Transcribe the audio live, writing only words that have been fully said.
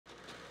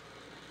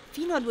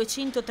Fino a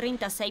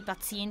 236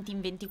 pazienti in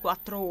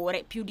 24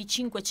 ore, più di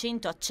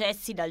 500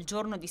 accessi dal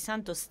giorno di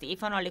Santo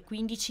Stefano alle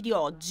 15 di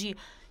oggi.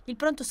 Il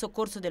pronto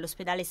soccorso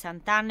dell'ospedale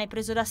Sant'Anna è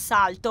preso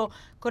d'assalto,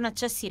 con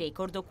accessi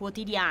record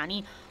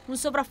quotidiani. Un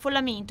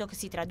sovraffollamento che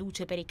si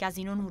traduce per i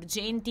casi non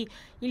urgenti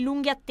in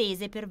lunghe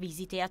attese per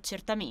visite e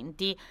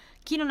accertamenti.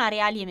 Chi non ha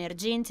reali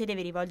emergenze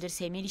deve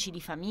rivolgersi ai medici di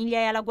famiglia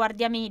e alla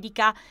guardia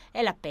medica,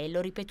 è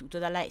l'appello ripetuto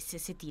dalla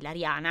SST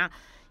Lariana.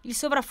 Il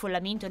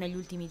sovraffollamento negli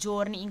ultimi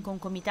giorni, in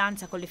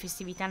concomitanza con le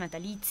festività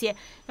natalizie,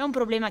 è un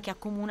problema che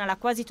accomuna la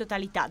quasi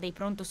totalità dei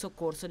pronto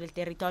soccorso del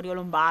territorio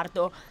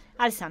lombardo.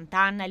 Al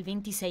Sant'Anna, il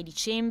 26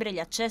 dicembre, gli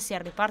accessi al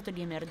reparto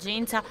di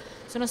emergenza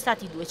sono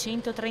stati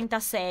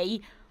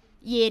 236.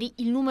 Ieri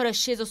il numero è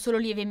sceso solo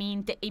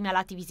lievemente e i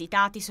malati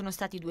visitati sono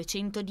stati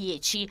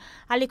 210.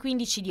 Alle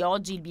 15 di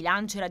oggi il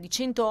bilancio era di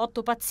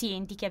 108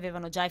 pazienti che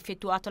avevano già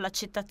effettuato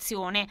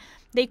l'accettazione,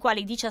 dei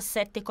quali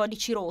 17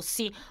 codici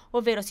rossi,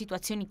 ovvero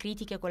situazioni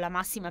critiche con la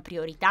massima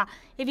priorità,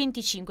 e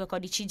 25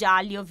 codici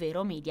gialli,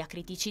 ovvero media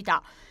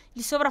criticità.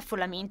 Il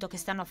sovraffollamento che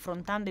stanno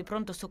affrontando i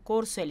pronto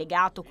soccorso è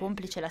legato,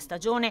 complice la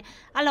stagione,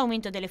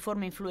 all'aumento delle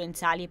forme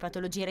influenzali e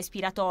patologie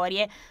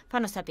respiratorie,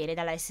 fanno sapere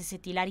dalla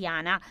SST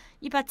Lariana.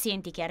 I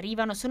pazienti che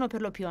arrivano sono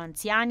per lo più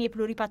anziani e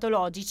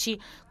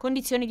pluripatologici,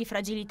 condizioni di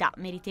fragilità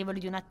meritevoli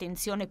di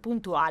un'attenzione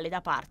puntuale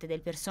da parte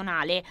del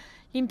personale.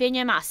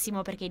 L'impegno è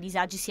massimo perché i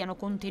disagi siano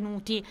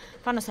contenuti,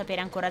 fanno sapere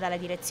ancora dalla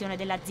direzione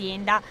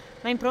dell'azienda,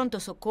 ma in pronto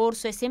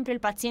soccorso è sempre il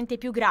paziente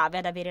più grave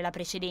ad avere la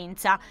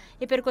precedenza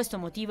e per questo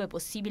motivo è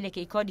possibile che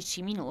i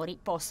codici minori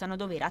possano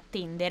dover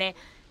attendere.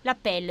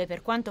 L'appello è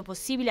per quanto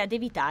possibile ad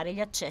evitare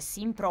gli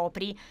accessi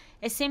impropri.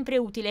 È sempre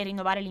utile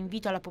rinnovare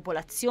l'invito alla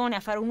popolazione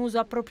a fare un uso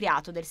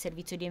appropriato del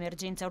servizio di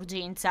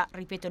emergenza-urgenza,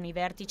 ripetono i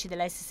vertici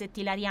della SST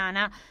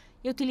Lariana,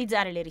 e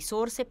utilizzare le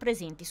risorse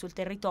presenti sul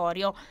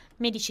territorio,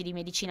 medici di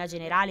medicina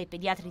generale e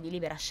pediatri di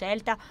libera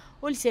scelta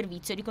o il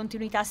servizio di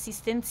continuità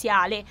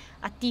assistenziale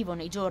attivo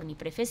nei giorni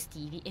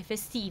prefestivi e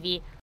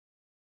festivi.